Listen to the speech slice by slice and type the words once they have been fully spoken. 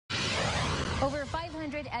Over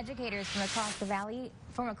 500 educators from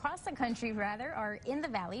across the country are in the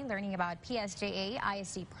Valley learning about PSJA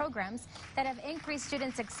ISD programs that have increased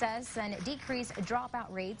student success and decreased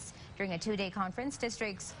dropout rates. During a two-day conference,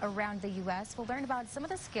 districts around the U.S. will learn about some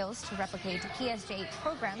of the skills to replicate PSJA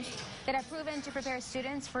programs that have proven to prepare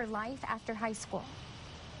students for life after high school.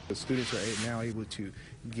 The students are now able to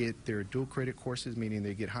get their dual credit courses, meaning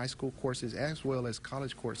they get high school courses as well as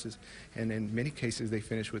college courses, and in many cases they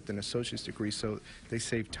finish with an associate's degree, so they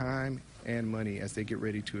save time and money as they get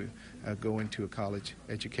ready to go into a college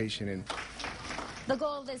education. And the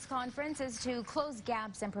goal of this conference is to close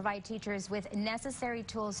gaps and provide teachers with necessary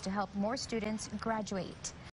tools to help more students graduate.